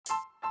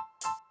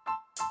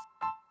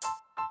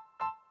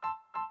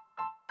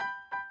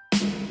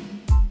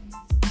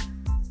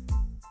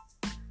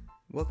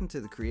Welcome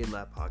to the Create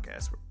Lab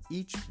podcast, where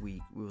each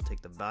week we will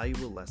take the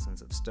valuable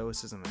lessons of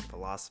Stoicism and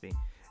philosophy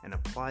and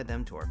apply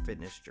them to our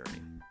fitness journey.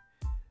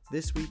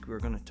 This week we're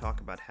going to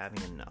talk about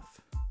having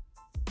enough.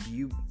 Do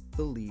you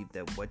believe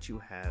that what you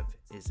have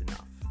is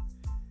enough?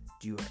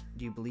 Do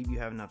you believe you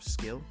have enough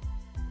skill,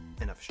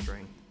 enough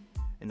strength,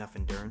 enough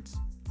endurance?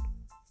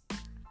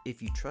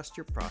 If you trust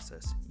your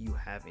process, you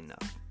have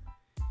enough.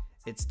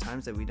 It's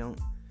times that we don't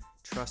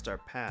trust our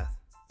path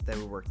that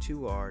we work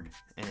too hard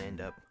and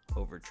end up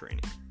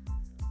overtraining.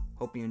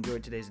 Hope you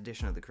enjoyed today's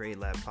edition of the Create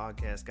Lab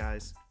podcast,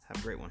 guys. Have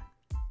a great one.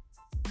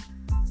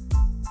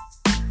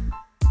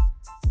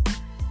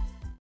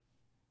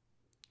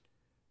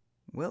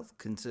 Wealth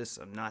consists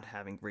of not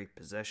having great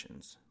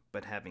possessions,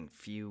 but having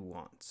few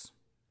wants.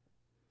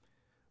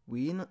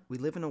 We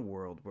live in a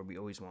world where we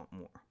always want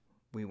more.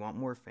 We want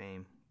more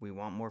fame, we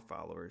want more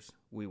followers,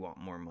 we want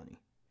more money.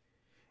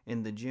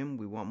 In the gym,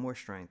 we want more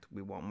strength,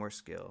 we want more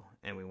skill,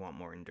 and we want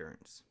more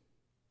endurance.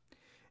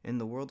 In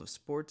the world of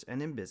sports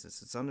and in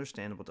business, it's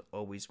understandable to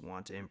always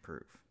want to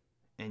improve,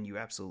 and you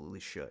absolutely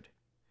should.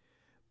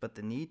 But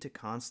the need to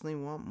constantly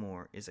want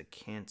more is a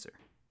cancer.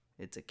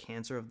 It's a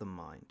cancer of the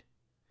mind.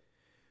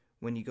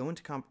 When you go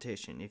into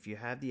competition, if you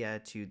have the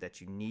attitude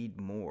that you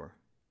need more,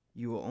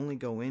 you will only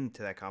go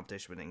into that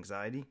competition with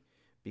anxiety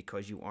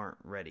because you aren't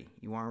ready.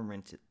 You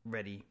aren't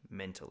ready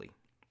mentally.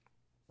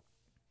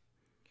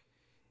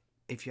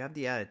 If you have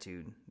the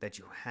attitude that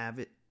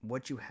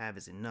what you have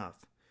is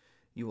enough,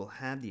 you will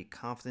have the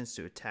confidence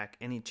to attack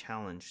any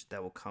challenge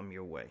that will come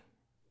your way.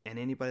 And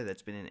anybody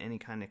that's been in any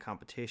kind of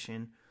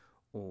competition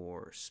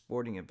or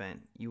sporting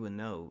event, you will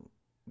know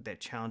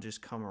that challenges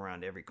come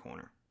around every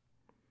corner.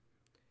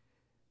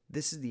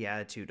 This is the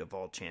attitude of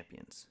all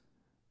champions.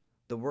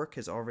 The work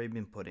has already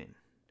been put in.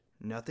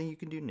 Nothing you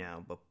can do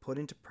now but put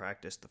into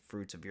practice the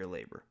fruits of your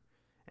labor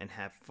and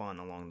have fun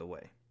along the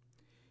way.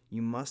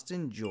 You must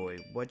enjoy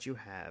what you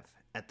have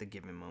at the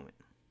given moment.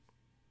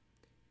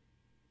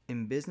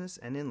 In business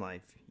and in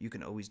life, you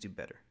can always do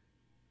better.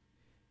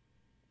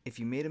 If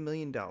you made $1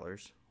 million,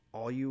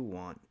 all you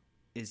want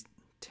is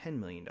 $10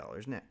 million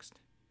next.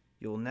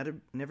 You will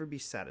never be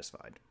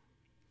satisfied.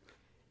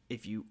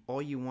 If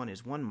all you want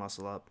is one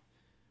muscle up,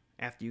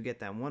 after you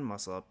get that one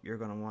muscle up, you're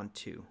going to want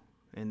 2,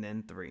 and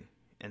then 3,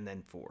 and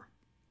then 4.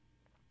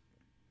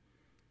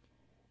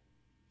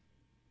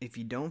 If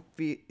you don't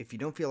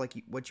feel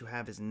like what you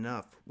have is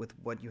enough with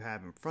what you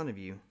have in front of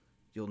you,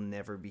 you'll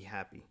never be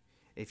happy.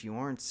 If you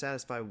aren't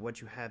satisfied with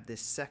what you have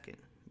this second,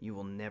 you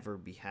will never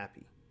be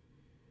happy.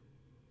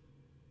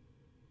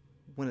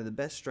 One of the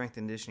best strength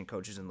and conditioning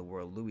coaches in the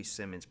world, Louis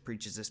Simmons,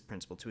 preaches this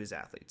principle to his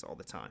athletes all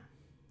the time.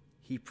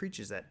 He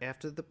preaches that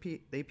after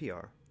they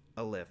PR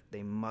a lift,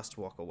 they must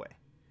walk away,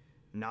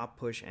 not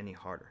push any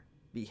harder.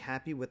 Be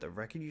happy with the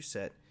record you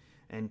set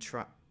and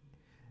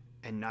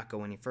not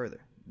go any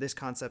further. This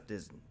concept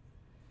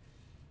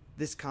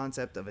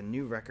of a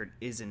new record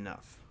is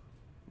enough.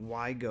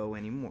 Why go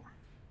anymore?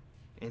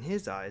 In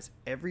his eyes,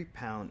 every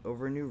pound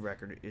over a new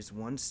record is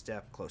one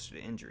step closer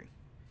to injury.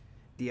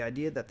 The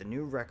idea that the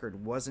new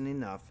record wasn't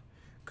enough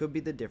could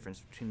be the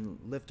difference between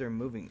a lifter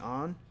moving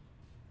on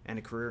and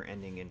a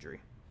career-ending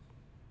injury.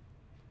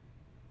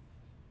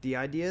 The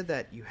idea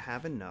that you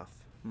have enough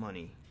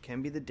money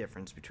can be the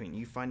difference between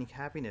you finding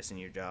happiness in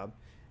your job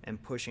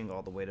and pushing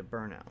all the way to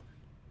burnout.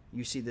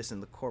 You see this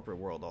in the corporate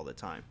world all the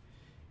time.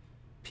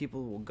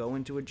 People will go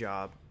into a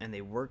job and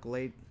they work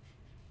late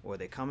or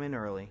they come in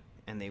early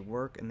and they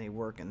work and they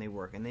work and they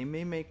work, and they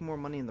may make more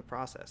money in the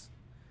process,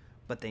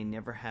 but they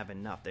never have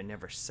enough. They're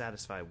never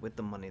satisfied with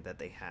the money that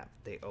they have.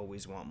 They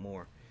always want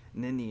more.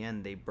 And in the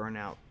end, they burn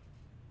out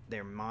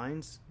their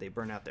minds, they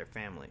burn out their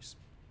families.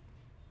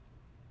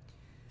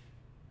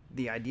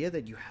 The idea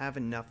that you have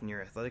enough in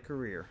your athletic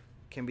career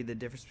can be the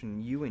difference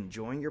between you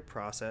enjoying your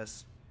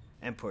process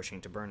and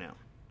pushing to burnout,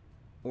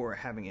 or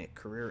having a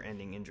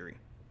career-ending injury.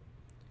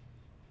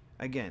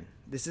 Again,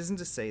 this isn't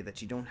to say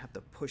that you don't have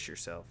to push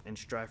yourself and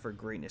strive for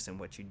greatness in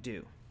what you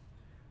do,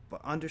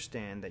 but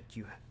understand that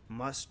you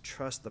must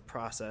trust the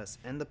process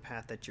and the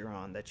path that you're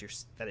on, that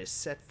is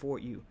set for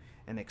you,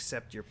 and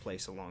accept your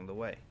place along the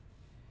way.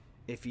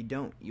 If you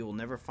don't, you will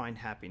never find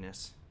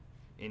happiness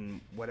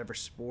in whatever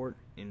sport,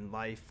 in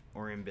life,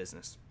 or in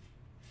business.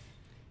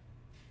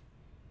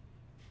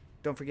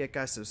 Don't forget,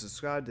 guys, to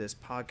subscribe to this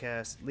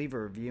podcast, leave a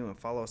review, and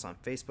follow us on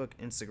Facebook,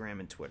 Instagram,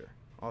 and Twitter.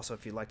 Also,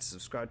 if you'd like to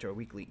subscribe to our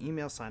weekly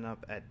email, sign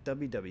up at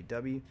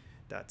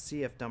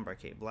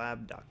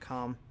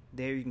www.cfdunbarcavelab.com.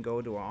 There you can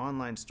go to our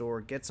online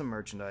store, get some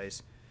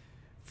merchandise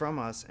from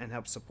us, and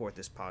help support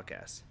this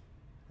podcast.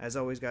 As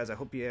always, guys, I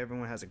hope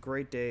everyone has a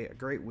great day, a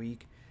great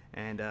week,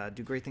 and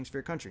do great things for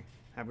your country.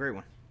 Have a great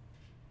one.